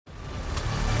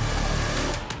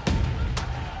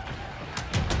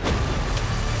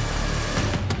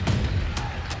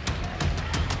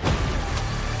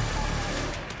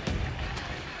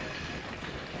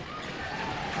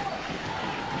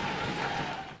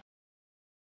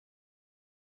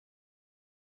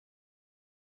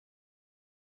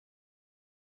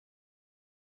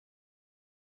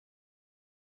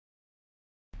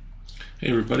Hey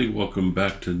everybody, welcome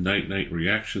back to NiteNite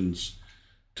Reactions.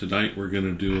 Tonight we're going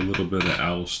to do a little bit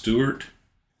of Stewart,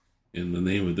 and the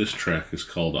name of this track is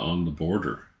called On the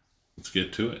Border. Let's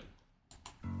get to it.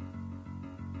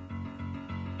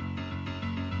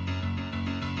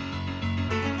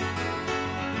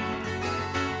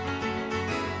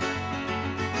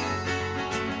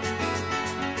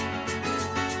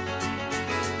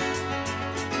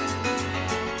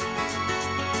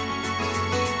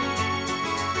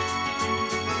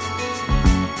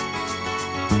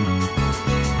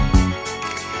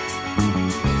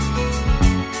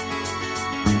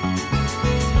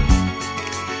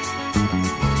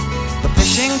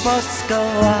 Boats go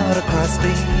out across the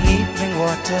evening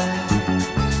water,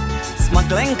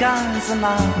 smuggling guns and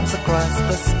arms across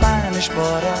the Spanish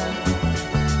border.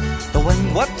 The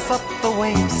wind whips up, the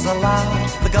waves are loud,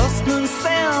 the ghost moon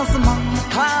sails among the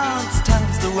clouds,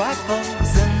 turns the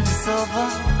rifles into silver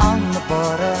on the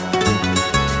border.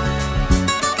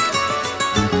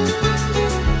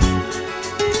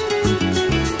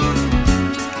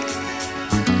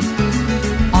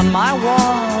 On my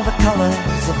wall, the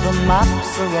colors of the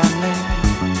maps are running.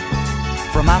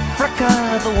 From Africa,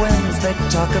 the winds, they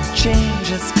talk of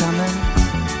changes coming.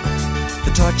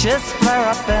 The torches flare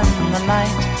up in the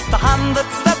night, the hand that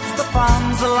sets the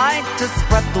farms alight to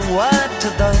spread the word to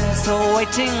those who are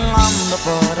waiting on the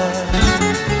border.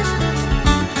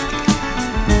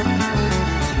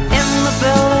 In the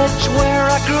village where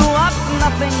I grew up,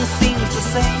 nothing seems the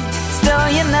same. Still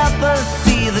you never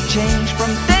see the change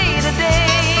from day to day.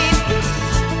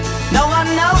 No one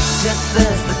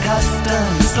notices the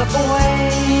customs slip away.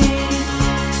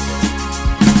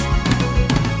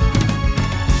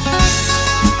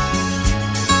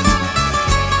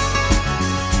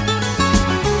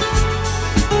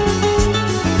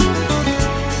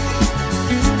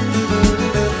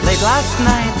 Late last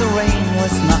night the rain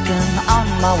was knocking on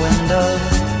my window.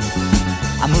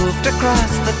 I moved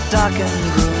across the darkened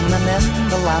room and in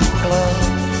the lamp glow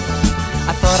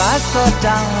I thought I saw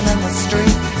down in the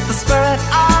street the spirit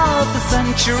of the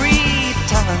century,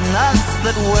 telling us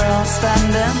that we're all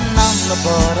standing on the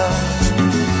border.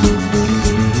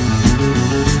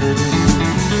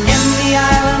 In the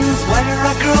islands where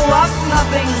I grew up,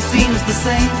 nothing seems the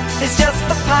same. It's just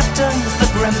the patterns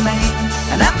that remain,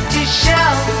 an empty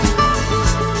shell.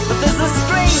 But there's a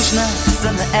strangeness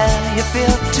in the air you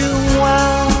feel too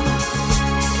well.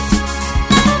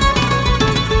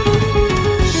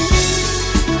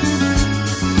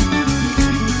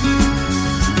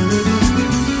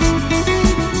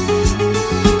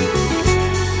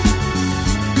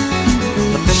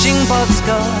 Boats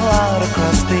go out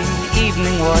across the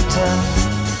evening water,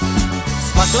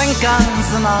 smuggling guns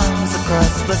and arms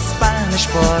across the Spanish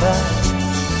border.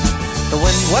 The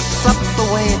wind whips up,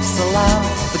 the waves are loud,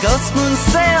 the ghost moon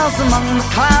sails among the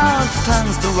clouds,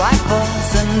 turns the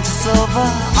rifles into silver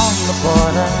on the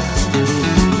border.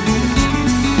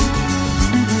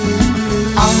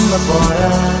 On the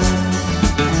border.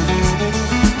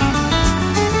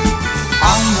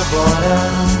 On the border.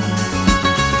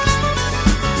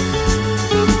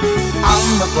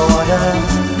 On the border.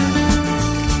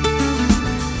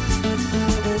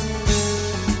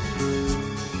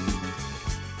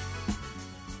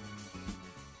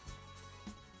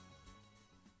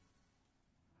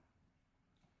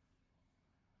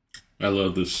 I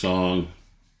love this song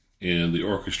and the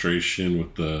orchestration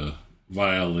with the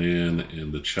violin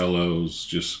and the cellos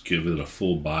just give it a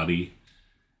full body.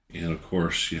 And of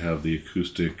course you have the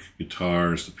acoustic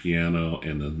guitars, the piano,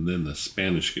 and then the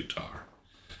Spanish guitar.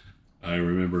 I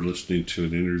remember listening to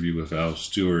an interview with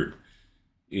Stewart,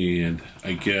 and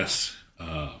I guess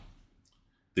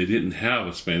they didn't have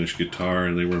a Spanish guitar,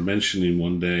 and they were mentioning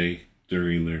one day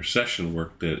during their session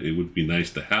work that it would be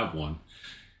nice to have one.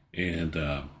 And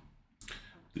a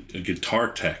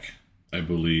guitar tech, I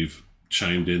believe,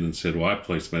 chimed in and said, well, I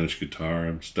play Spanish guitar.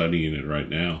 I'm studying it right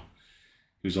now.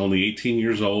 He was only 18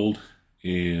 years old,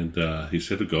 and he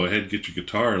said, go ahead, get your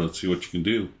guitar. Let's see what you can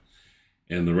do.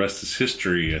 And the rest is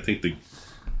history. I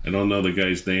don't know the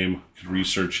guy's name, I could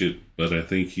research it, but I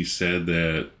think he said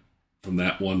that from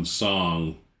that one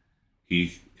song,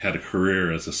 he had a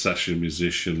career as a session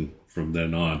musician from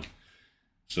then on.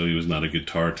 So he was not a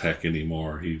guitar tech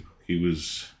anymore. He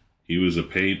was a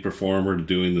paid performer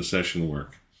doing the session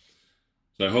work.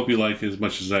 So I hope you like it as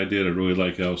much as I did. I really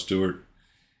like Stewart.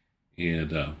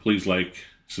 And please like,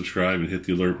 subscribe, and hit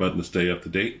the alert button to stay up to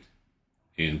date.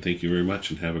 And thank you very much,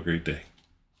 and have a great day.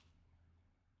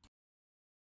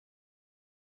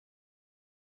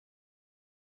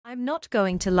 I'm not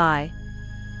going to lie.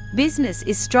 Business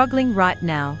is struggling right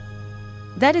now.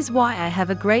 That is why I have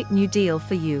a great new deal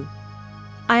for you.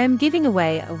 I am giving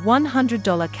away a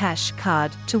 $100 cash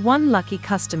card to one lucky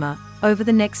customer over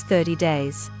the next 30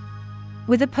 days.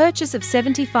 With a purchase of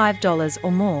 $75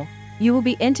 or more, you will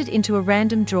be entered into a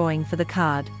random drawing for the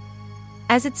card.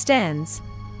 As it stands,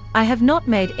 I have not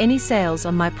made any sales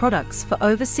on my products for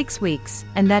over 6 weeks,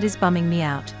 and that is bumming me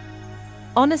out.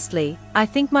 Honestly, I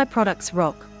think my products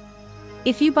rock.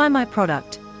 If you buy my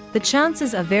product, the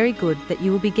chances are very good that you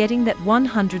will be getting that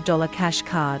 $100 cash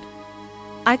card.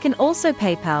 I can also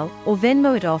PayPal or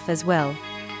Venmo it off as well.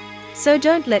 So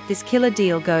don't let this killer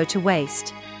deal go to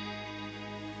waste.